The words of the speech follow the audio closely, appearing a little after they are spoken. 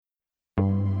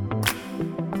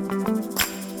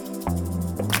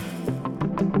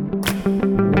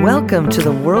Welcome to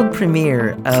the world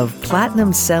premiere of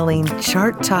platinum-selling,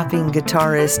 chart-topping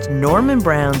guitarist Norman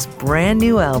Brown's brand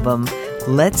new album,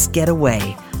 Let's Get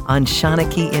Away, on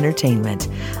Shanachie Entertainment.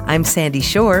 I'm Sandy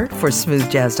Shore for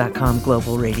smoothjazz.com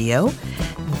Global Radio.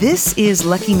 This is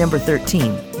lucky number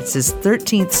 13. It's his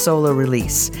 13th solo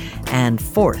release and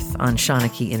 4th on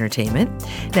Shanachie Entertainment.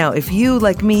 Now, if you,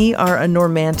 like me, are a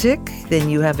Normantic, then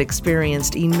you have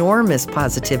experienced enormous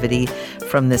positivity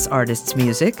from this artist's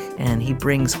music, and he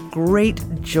brings great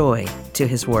joy to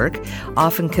his work.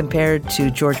 Often compared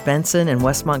to George Benson and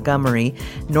Wes Montgomery,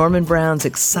 Norman Brown's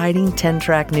exciting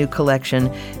 10-track new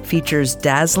collection features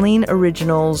dazzling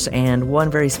originals and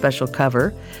one very special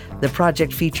cover. The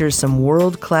project features some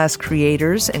world-class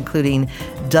creators, including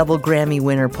double Grammy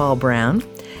winner Paul Brown.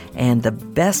 And the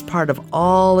best part of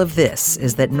all of this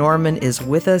is that Norman is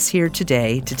with us here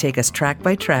today to take us track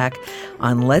by track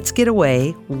on Let's Get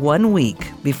Away 1 week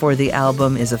before the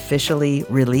album is officially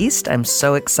released. I'm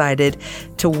so excited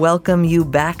to welcome you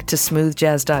back to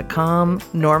smoothjazz.com.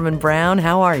 Norman Brown,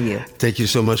 how are you? Thank you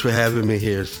so much for having me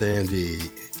here, Sandy.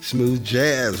 Smooth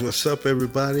Jazz, what's up,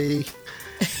 everybody?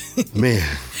 Man,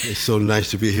 it's so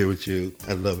nice to be here with you.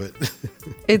 I love it.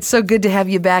 It's so good to have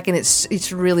you back, and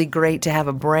it's really great to have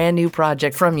a brand new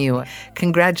project from you.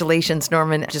 Congratulations,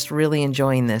 Norman. Just really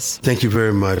enjoying this. Thank you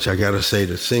very much. I got to say,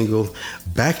 the single,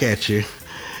 Back at You,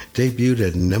 debuted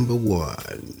at number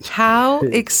 1. How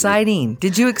exciting.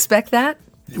 Did you expect that?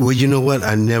 Well, you know what?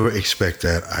 I never expect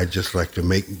that. I just like to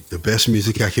make the best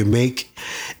music I can make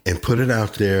and put it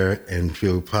out there and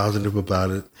feel positive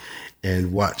about it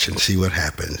and watch and see what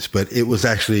happens. But it was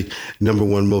actually number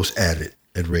 1 most added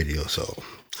at radio, so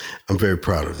I'm very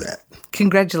proud of that.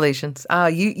 Congratulations.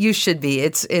 You should be.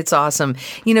 It's awesome.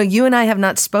 You know, you and I have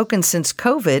not spoken since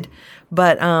COVID,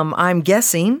 but I'm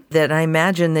guessing that I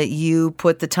imagine that you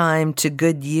put the time to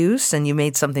good use and you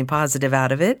made something positive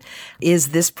out of it. Is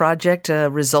this project a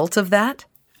result of that?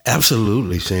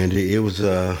 Absolutely, Sandy. It was,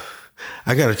 I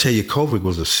got to tell you, COVID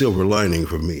was a silver lining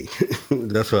for me.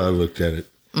 That's how I looked at it.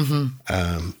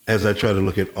 Mm-hmm. As I try to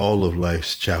look at all of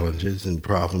life's challenges and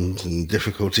problems and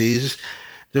difficulties,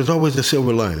 there's always a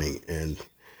silver lining. And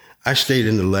I stayed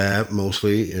in the lab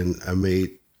mostly, and I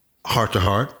made Heart to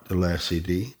Heart, the last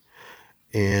CD,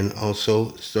 and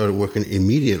also started working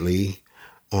immediately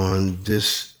on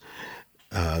this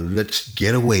Let's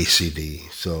Get Away CD.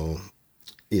 So,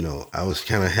 you know, I was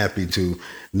kind of happy to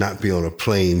not be on a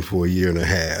plane for a year and a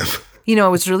half. You know, I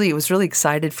was really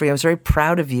excited for you. I was very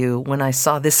proud of you when I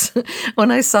saw this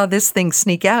thing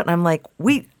sneak out, and I'm like,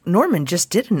 wait, Norman just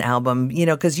did an album, you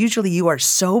know, because usually you are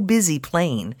so busy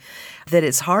playing that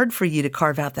it's hard for you to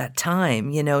carve out that time,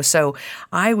 you know. So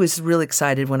I was really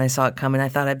excited when I saw it come, and I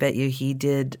thought, I bet you he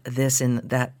did this in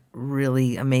that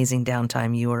really amazing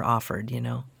downtime you were offered, you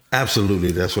know.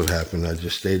 Absolutely. That's what happened. I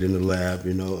just stayed in the lab,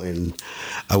 you know, and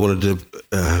I wanted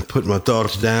to put my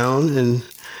thoughts down, and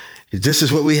this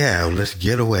is what we have. Let's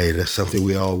get away. That's something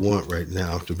we all want right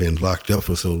now after being locked up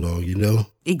for so long, you know?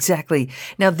 Exactly.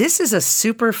 Now, this is a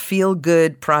super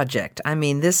feel-good project. I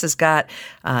mean, this has got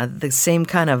the same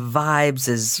kind of vibes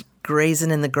as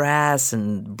grazing in the grass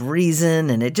and breezing,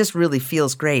 and it just really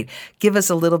feels great. Give us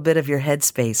a little bit of your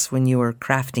headspace when you were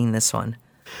crafting this one.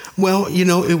 Well, you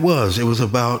know, it was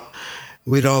about,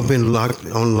 we'd all been locked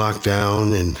on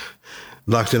lockdown and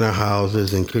locked in our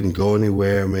houses and couldn't go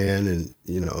anywhere, man. And,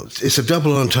 you know, it's a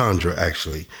double entendre,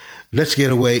 actually. Let's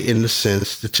get away in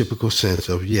the typical sense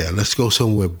of, let's go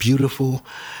somewhere beautiful,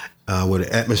 where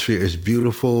the atmosphere is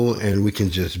beautiful and we can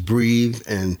just breathe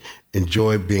and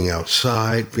enjoy being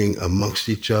outside, being amongst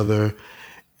each other.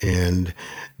 And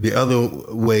the other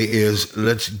way is,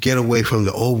 let's get away from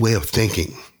the old way of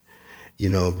thinking, you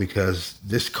know, because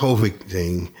this COVID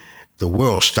thing, the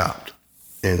world stopped.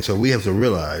 And so we have to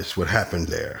realize what happened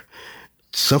there.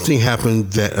 Something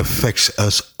happened that affects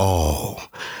us all.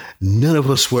 None of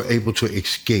us were able to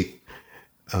escape,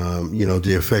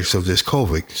 the effects of this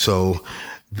COVID. So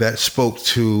that spoke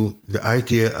to the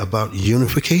idea about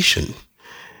unification,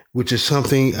 which is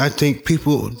something I think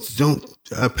people don't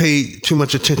pay too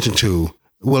much attention to.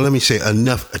 Well, let me say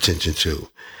enough attention to.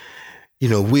 You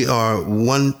know, we are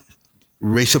one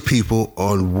race of people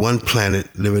on one planet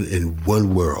living in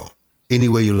one world. Any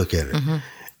way you look at it. Mm-hmm.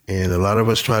 And a lot of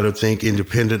us try to think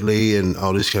independently and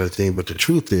all this kind of thing. But the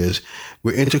truth is,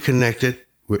 we're interconnected,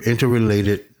 we're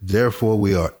interrelated, therefore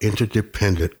we are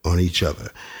interdependent on each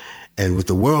other. And with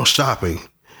the world stopping,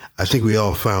 I think we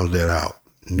all found that out.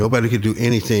 Nobody could do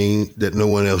anything that no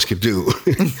one else could do.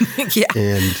 Yeah.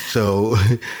 And so,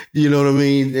 you know what I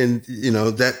mean? And, you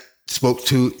know, that spoke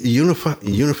to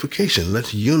unification.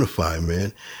 Let's unify,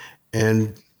 man.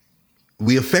 And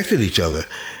we affected each other.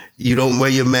 You don't wear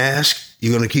your mask,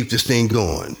 you're going to keep this thing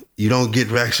going. You don't get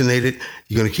vaccinated,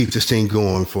 you're going to keep this thing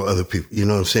going for other people. You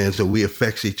know what I'm saying? So we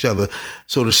affect each other.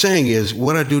 So the saying is,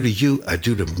 what I do to you, I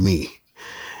do to me.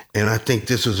 And I think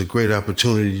this is a great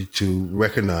opportunity to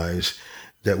recognize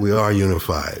that we are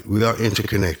unified. We are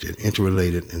interconnected,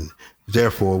 interrelated, and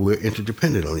therefore we're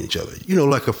interdependent on each other. You know,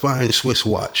 like a fine Swiss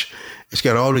watch. It's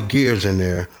got all the gears in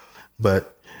there,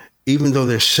 but even though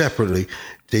they're separately,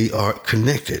 they are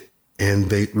connected and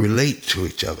they relate to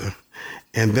each other.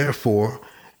 And therefore,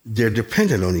 they're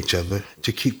dependent on each other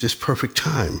to keep this perfect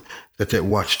time that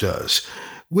watch does.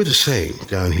 We're the same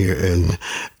down here, and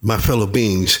my fellow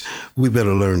beings, we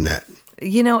better learn that.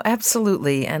 You know,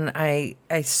 absolutely. And I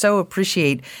so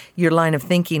appreciate your line of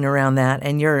thinking around that.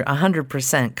 And you're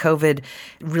 100%. COVID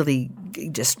really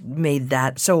just made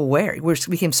that so aware. We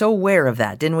became so aware of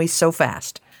that, didn't we? So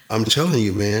fast. I'm telling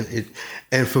you, man.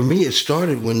 And for me, it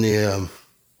started when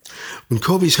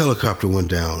Kobe's helicopter went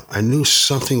down. I knew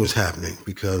something was happening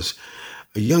because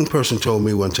a young person told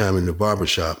me one time in the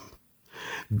barbershop,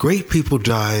 great people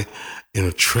die in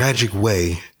a tragic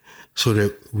way so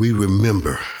that we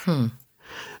remember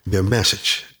their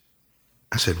message.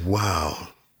 I said, wow,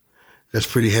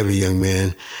 that's pretty heavy, young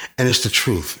man. And it's the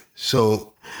truth.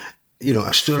 So, you know,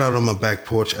 I stood out on my back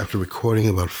porch after recording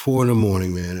about 4 a.m,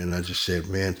 man, and I just said,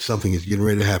 man, something is getting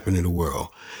ready to happen in the world.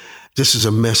 This is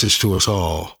a message to us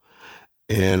all.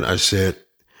 And I said,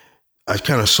 I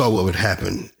kind of saw what would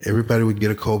happen. Everybody would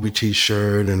get a Kobe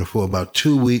t-shirt, and for about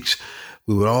 2 weeks,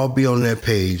 we would all be on that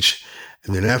page.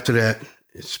 And then after that,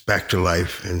 it's back to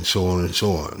life and so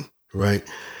on, right?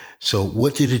 So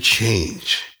what did it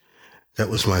change? That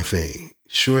was my thing.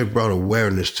 Sure, it brought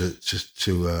awareness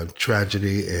to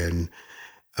tragedy, and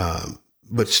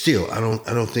but still, I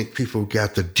don't think people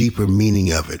got the deeper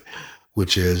meaning of it,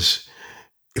 which is,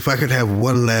 if I could have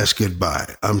one last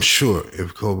goodbye, I'm sure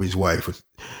if Kobe's wife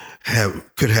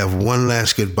could have one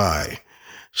last goodbye,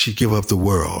 she'd give up the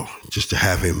world just to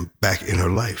have him back in her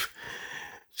life.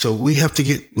 So we have to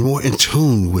get more in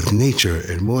tune with nature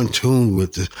and more in tune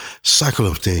with the cycle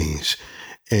of things,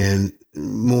 and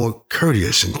more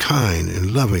courteous and kind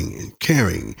and loving and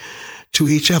caring to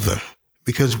each other,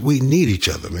 because we need each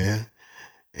other, man.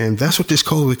 And that's what this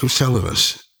Cold Week was telling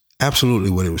us. Absolutely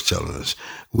what it was telling us.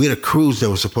 We had a cruise that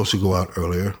was supposed to go out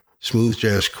earlier, Smooth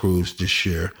Jazz Cruise this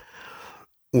year.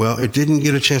 Well, it didn't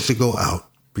get a chance to go out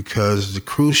because the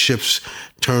cruise ships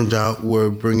turned out were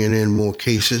bringing in more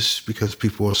cases because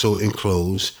people are so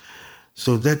enclosed.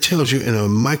 So that tells you in a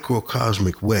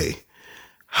microcosmic way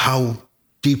how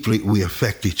deeply we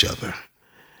affect each other.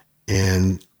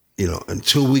 And, you know,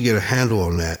 until we get a handle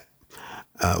on that,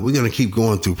 we're going to keep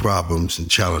going through problems and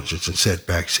challenges and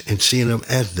setbacks and seeing them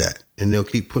as that. And they'll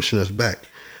keep pushing us back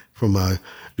from the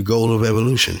goal of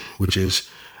evolution, which is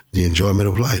the enjoyment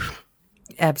of life.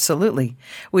 Absolutely.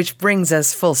 Which brings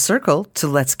us full circle to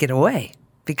Let's Get Away,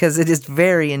 because it is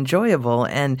very enjoyable.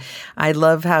 And I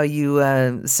love how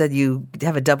you said you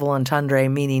have a double entendre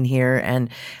meaning here. And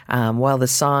while the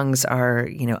songs are,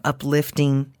 you know,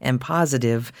 uplifting and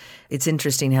positive, it's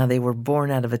interesting how they were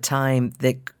born out of a time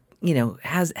that, you know,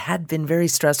 had been very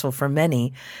stressful for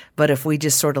many. But if we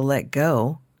just sort of let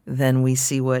go, then we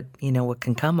see what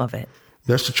can come of it.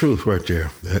 That's the truth right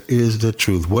there. That is the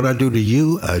truth. What I do to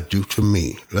you, I do to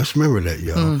me. Let's remember that,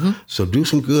 y'all. Mm-hmm. So do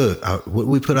some good. What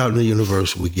we put out in the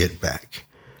universe, we get back.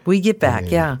 We get back,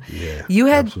 yeah.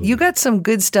 You got some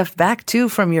good stuff back, too,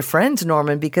 from your friends,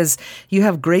 Norman, because you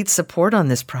have great support on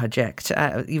this project.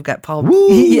 You've got Paul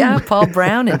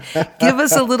Brown. And give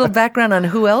us a little background on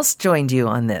who else joined you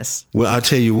on this. Well, I'll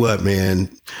tell you what, man.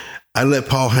 I let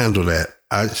Paul handle that.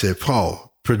 I said,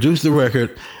 Paul, produce the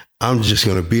record. I'm just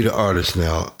going to be the artist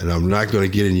now, and I'm not going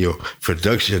to get in your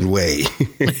production way.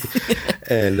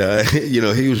 And,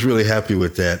 he was really happy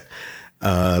with that.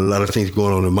 A lot of things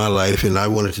going on in my life, and I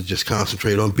wanted to just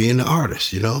concentrate on being the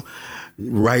artist,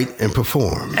 write and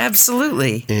perform.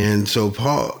 Absolutely. And so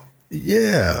Paul,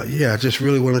 I just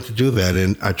really wanted to do that.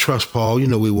 And I trust Paul.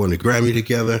 We won the Grammy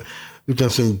together. We've done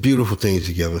some beautiful things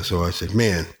together. So I said,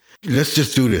 man, let's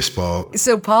just do this, Paul.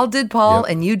 So Paul did Paul,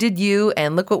 and you did you,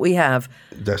 and look what we have.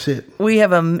 That's it. We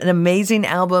have an amazing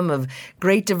album of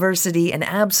great diversity and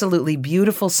absolutely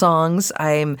beautiful songs.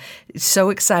 I'm so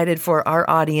excited for our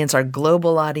audience, our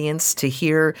global audience, to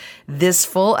hear this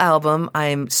full album.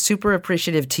 I'm super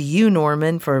appreciative to you,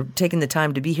 Norman, for taking the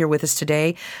time to be here with us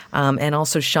today, and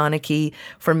also Shanachie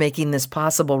for making this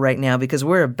possible right now, because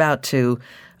we're about to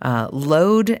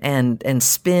load and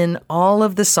spin all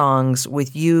of the songs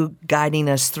with you guiding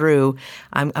us through.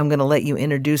 I'm going to let you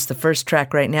introduce the first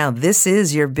track right now. This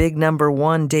is your big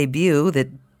 #1 debut that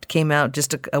came out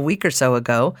just a week or so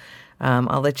ago.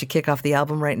 I'll let you kick off the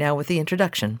album right now with the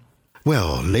introduction.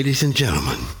 Well, ladies and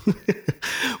gentlemen,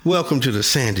 welcome to the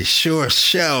Sandy Shore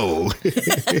Show.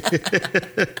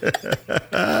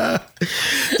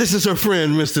 This is our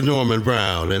friend, Mr. Norman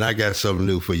Brown, and I got something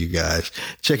new for you guys.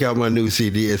 Check out my new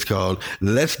CD. It's called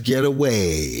Let's Get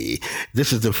Away.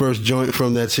 This is the first joint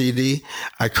from that CD.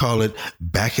 I call it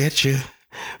Back at You.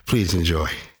 Please enjoy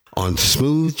on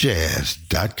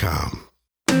smoothjazz.com.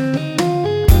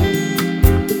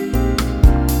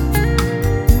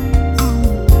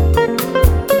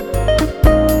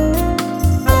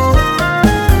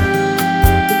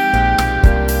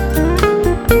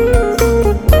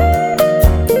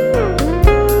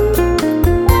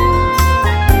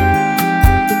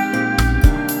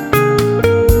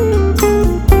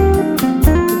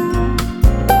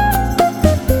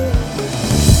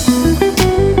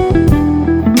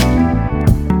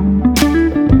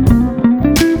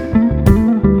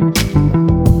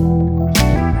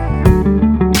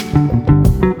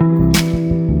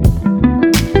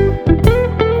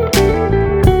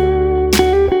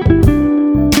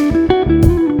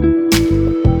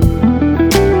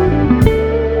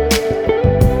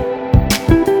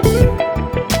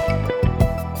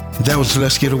 That was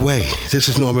Let's Get Away. This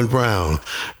is Norman Brown,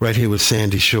 right here with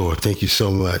Sandy Shore. Thank you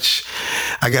so much.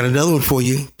 I got another one for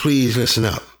you. Please listen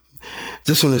up.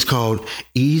 This one is called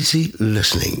Easy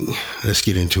Listening. Let's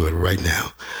get into it right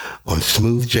now on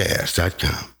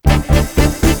smoothjazz.com.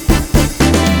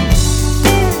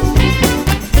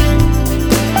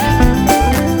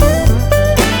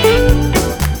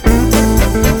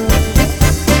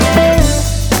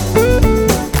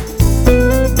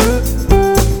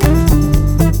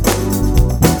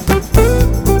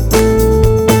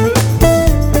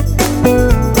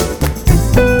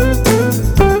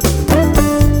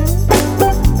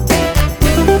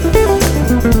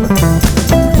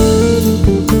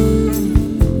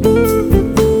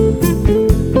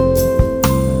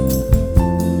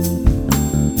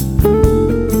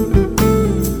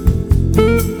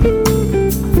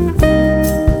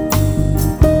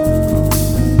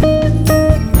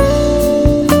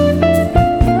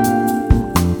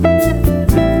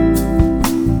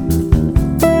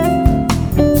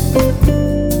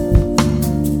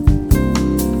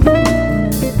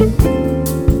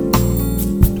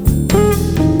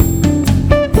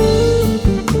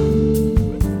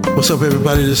 What's up,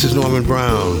 everybody? This is Norman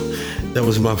Brown. That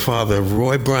was my father,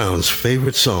 Roy Brown's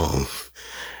favorite song.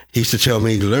 He used to tell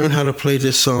me, learn how to play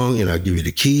this song and I'll give you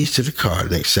the keys to the car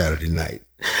next Saturday night.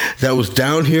 That was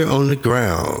Down Here on the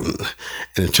Ground,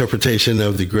 an interpretation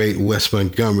of the great Wes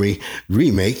Montgomery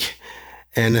remake,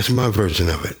 and that's my version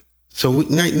of it. So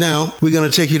right now, we're going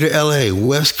to take you to L.A.,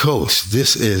 West Coast.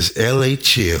 This is L.A.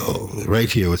 Chill,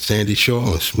 right here with Sandy Shore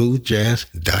on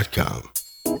smoothjazz.com.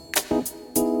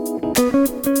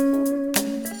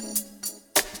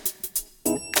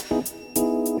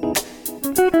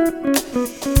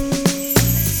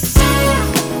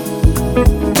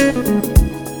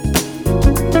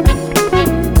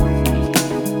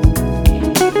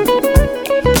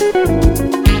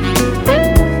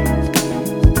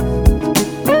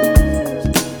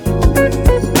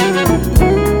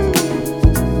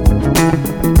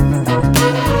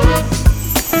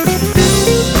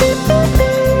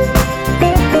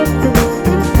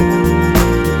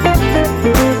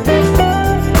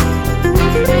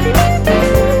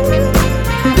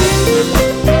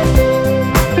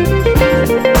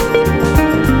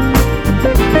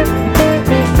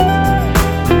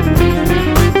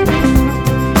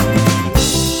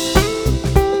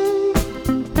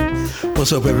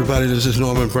 What's up, everybody? This is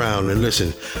Norman Brown. And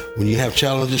listen, when you have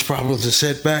challenges, problems, and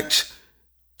setbacks,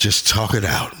 just talk it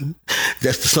out.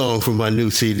 That's the song from my new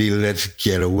CD, Let's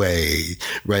Get Away,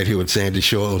 right here with Sandy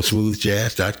Shore on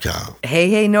smoothjazz.com.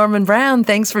 Hey, Norman Brown.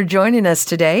 Thanks for joining us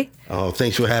today. Oh,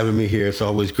 thanks for having me here. It's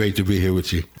always great to be here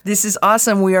with you. This is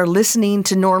awesome. We are listening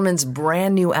to Norman's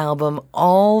brand new album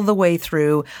all the way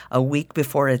through a week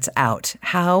before it's out.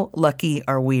 How lucky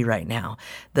are we right now?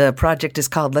 The project is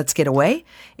called Let's Get Away.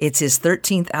 It's his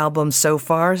 13th album so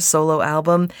far, solo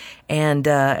album, and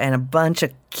a bunch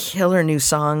of killer new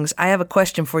songs. I have a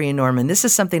question for you, Norman. This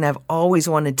is something I've always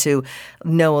wanted to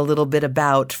know a little bit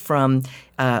about from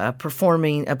a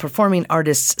performing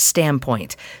artist's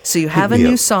standpoint. So you have a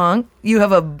new song. You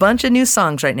have a bunch of new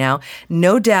songs right now.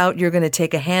 No doubt you're going to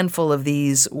take a handful of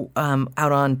these out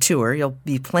on tour. You'll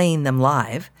be playing them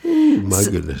live. Ooh, my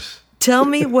goodness. Tell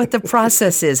me what the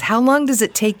process is. How long does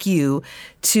it take you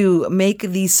to make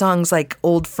these songs like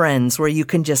old friends where you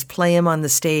can just play them on the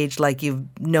stage like you've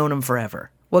known them forever?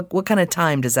 What kind of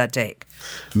time does that take?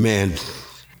 Man,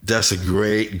 That's a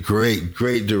great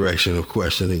direction of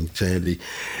questioning, Sandy.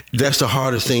 That's the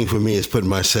hardest thing for me is putting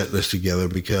my set list together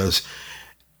because,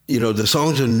 the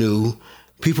songs are new.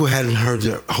 People hadn't heard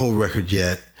the whole record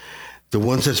yet. The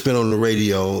ones that's been on the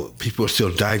radio, people are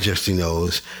still digesting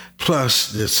those.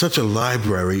 Plus, there's such a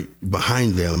library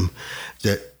behind them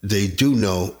that they do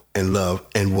know and love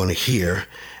and want to hear.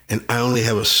 And I only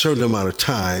have a certain amount of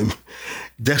time.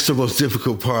 That's the most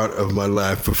difficult part of my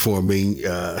live performing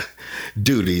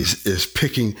duties is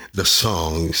picking the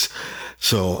songs.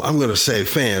 So I'm going to say,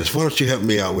 fans, why don't you help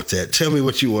me out with that? Tell me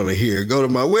what you want to hear. Go to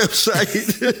my website.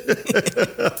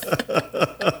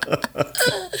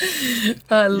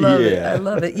 I love it. I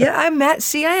love it. Yeah, I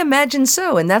imagine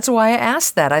so. And that's why I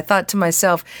asked that. I thought to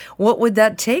myself, what would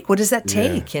that take? What does that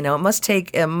take? It must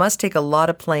take a lot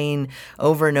of playing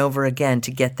over and over again to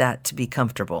get that to be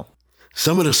comfortable.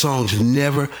 Some of the songs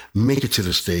never make it to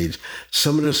the stage.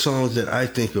 Some of the songs that I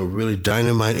think are really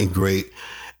dynamite and great.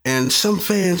 And some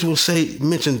fans will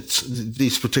mention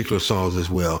these particular songs as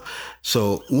well.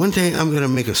 So one day I'm going to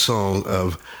make a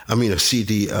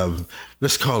CD of,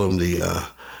 let's call them the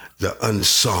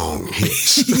unsung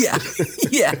hits.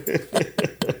 Yeah.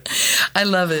 I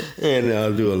love it. And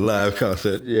I'll do a live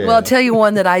concert. Yeah. Well, I'll tell you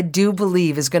one that I do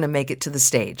believe is going to make it to the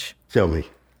stage. Tell me.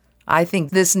 I think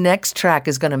this next track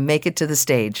is going to make it to the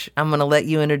stage. I'm going to let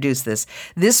you introduce this.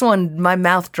 This one, my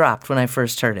mouth dropped when I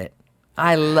first heard it.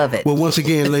 I love it. Well, once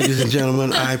again, ladies and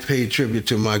gentlemen, I pay tribute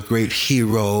to my great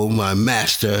hero, my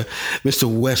master, Mr.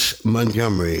 Wes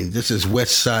Montgomery. This is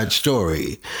West Side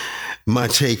Story. My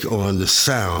take on the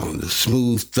sound, the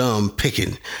smooth thumb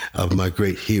picking of my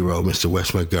great hero, Mr.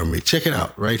 Wes Montgomery. Check it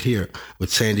out right here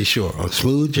with Sandy Shore on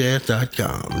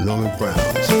smoothjazz.com. Norman Brown.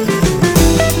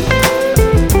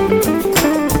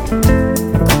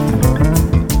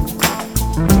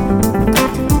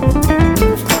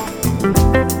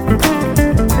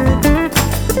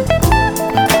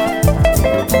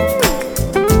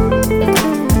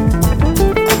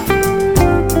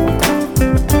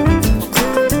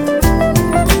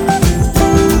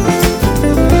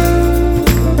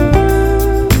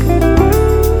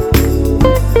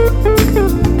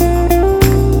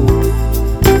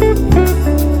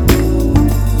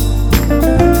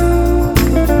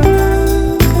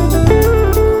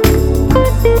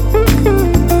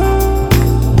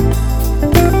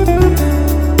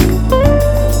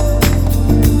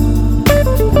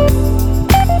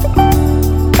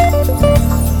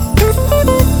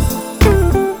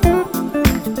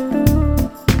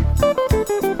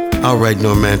 All right,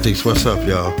 Normantics, what's up,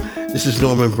 y'all? This is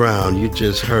Norman Brown. You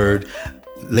just heard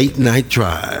Late Night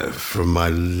Drive from my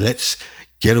Let's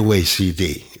Get Away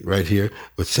CD right here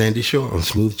with Sandy Shore on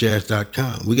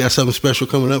smoothjazz.com. We got something special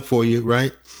coming up for you,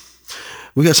 right?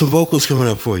 We got some vocals coming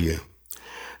up for you.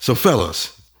 So,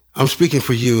 fellas, I'm speaking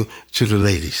for you to the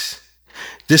ladies.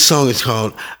 This song is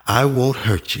called I Won't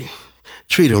Hurt You.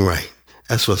 Treat them right.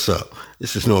 That's what's up.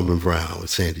 This is Norman Brown with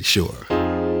Sandy Shore.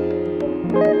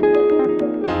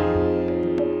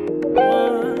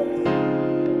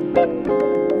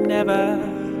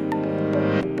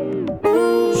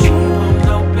 She won't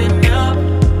open up.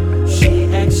 She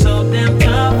acts so damn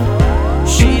tough.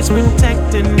 She's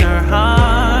protecting her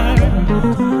heart.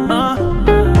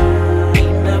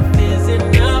 Enough is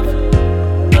enough.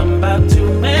 I'm about to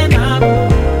man up.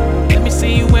 Let me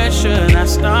see, where should I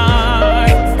start?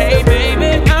 Hey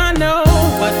baby, I know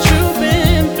what you've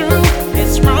been through.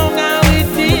 It's wrong how it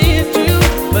did you,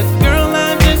 but girl,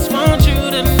 I just want you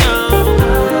to know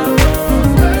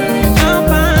I'll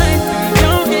fight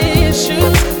through your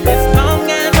issues as long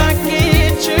as I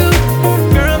get you.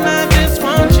 Girl, I just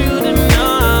want you to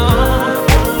know.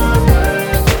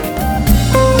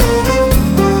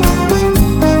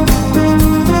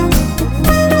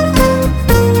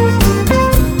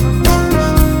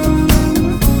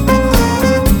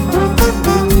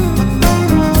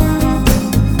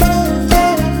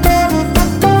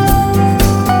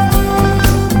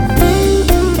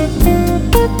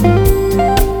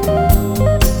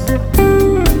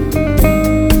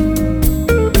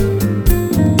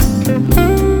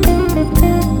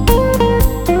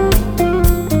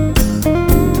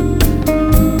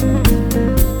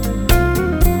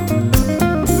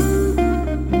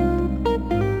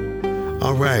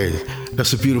 All right.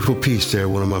 That's a beautiful piece there,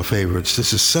 one of my favorites.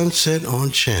 This is Sunset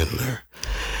on Chandler.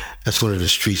 That's one of the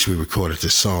streets we recorded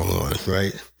this song on,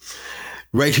 right?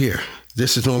 Right here.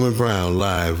 This is Norman Brown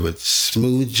live with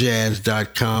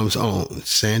smoothjazz.com's own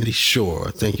Sandy Shore.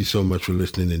 Thank you so much for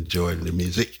listening and enjoying the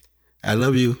music. I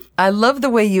love you. I love the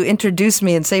way you introduce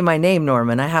me and say my name,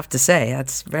 Norman. I have to say,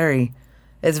 that's very,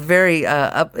 It's very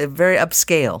very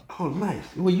upscale. Oh, nice.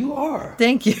 Well, you are.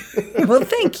 Thank you. Well,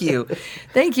 thank you.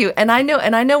 Thank you. And I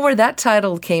know where that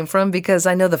title came from because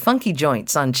I know the Funky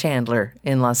Joints on Chandler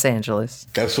in Los Angeles.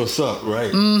 That's what's up, right?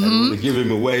 I don't want to give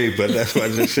him away, but that's why I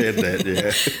just said that,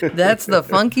 yeah. That's the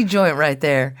Funky Joint right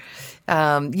there.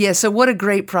 So what a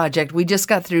great project. We just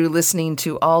got through listening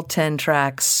to all 10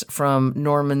 tracks from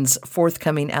Norman's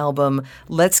forthcoming album,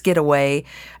 Let's Get Away.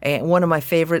 One of my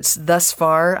favorites thus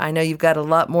far. I know you've got a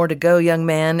lot more to go, young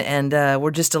man, and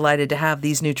we're just delighted to have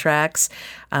these new tracks.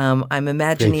 I'm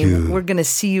imagining we're going to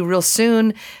see you real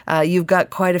soon. You've got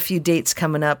quite a few dates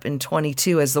coming up in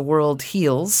 22 as the world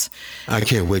heals. I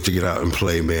can't wait to get out and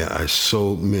play, man. I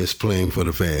so miss playing for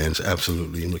the fans.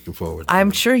 Absolutely. I'm looking forward to it.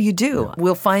 I'm sure you do. Yeah.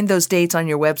 We'll find those dates on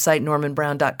your website,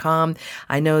 normanbrown.com.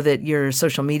 I know that your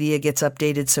social media gets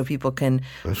updated so people can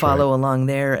follow along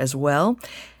there as well.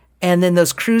 And then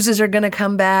those cruises are going to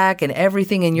come back and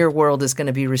everything in your world is going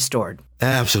to be restored.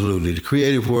 Absolutely. The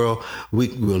creative world, we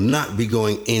will not be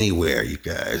going anywhere, you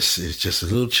guys. It's just a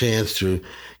little chance to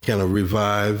kind of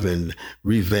revive and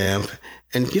revamp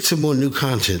and get some more new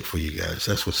content for you guys.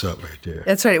 That's what's up right there.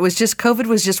 That's right. COVID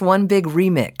was just one big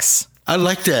remix. I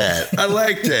like that.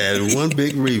 One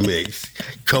big remix.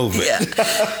 COVID.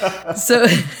 Yeah.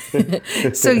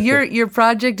 So your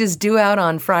project is due out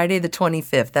on Friday the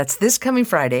 25th. That's this coming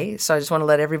Friday. So I just want to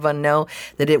let everyone know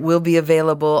that it will be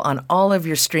available on all of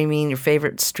your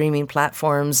favorite streaming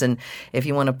platforms. And if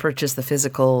you want to purchase the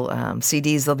physical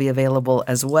CDs, they'll be available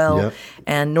as well. Yep.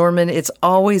 And Norman, it's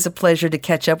always a pleasure to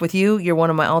catch up with you. You're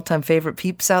one of my all-time favorite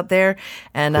peeps out there.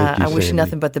 And I wish you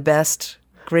nothing but the best.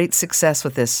 Great success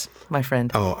with this, my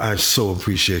friend. Oh, I so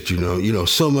appreciate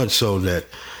so much so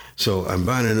I'm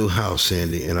buying a new house,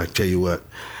 Sandy, and I tell you what,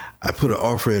 I put an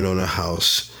offer in on a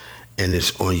house, and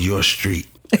it's on your street.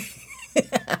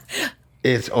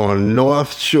 It's on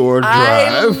North Shore Drive.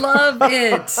 I love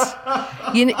it.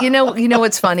 You know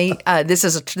what's funny? This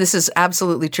is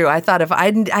absolutely true. I thought if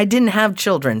I didn't have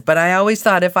children, but I always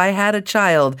thought if I had a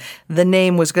child, the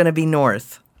name was going to be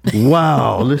North.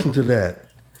 Wow, listen to that.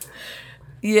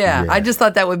 Yeah, I just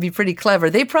thought that would be pretty clever.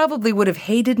 They probably would have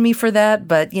hated me for that,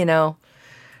 but I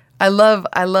love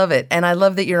it, and I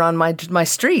love that you're on my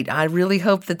street. I really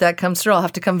hope that comes through. I'll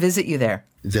have to come visit you there.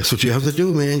 That's what you have to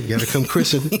do, man. You got to come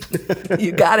christen.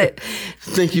 You got it.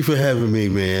 Thank you for having me,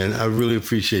 man. I really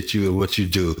appreciate you and what you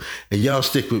do. And y'all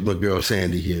stick with my girl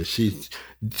Sandy here. She's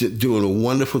doing a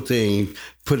wonderful thing,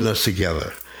 putting us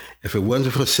together. If it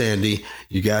wasn't for Sandy,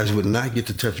 you guys would not get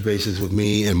to touch bases with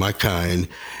me and my kind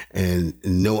and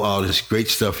know all this great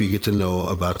stuff you get to know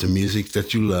about the music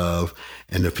that you love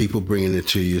and the people bringing it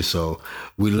to you. So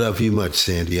we love you much,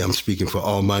 Sandy. I'm speaking for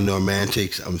all my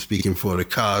Normantics. I'm speaking for the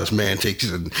Cosmantics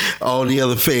and all the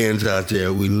other fans out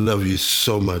there. We love you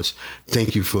so much.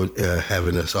 Thank you for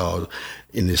having us all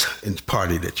in this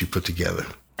party that you put together.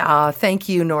 Thank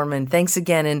you, Norman. Thanks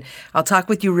again. And I'll talk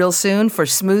with you real soon for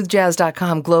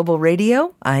smoothjazz.com Global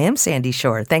Radio. I am Sandy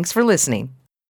Shore. Thanks for listening.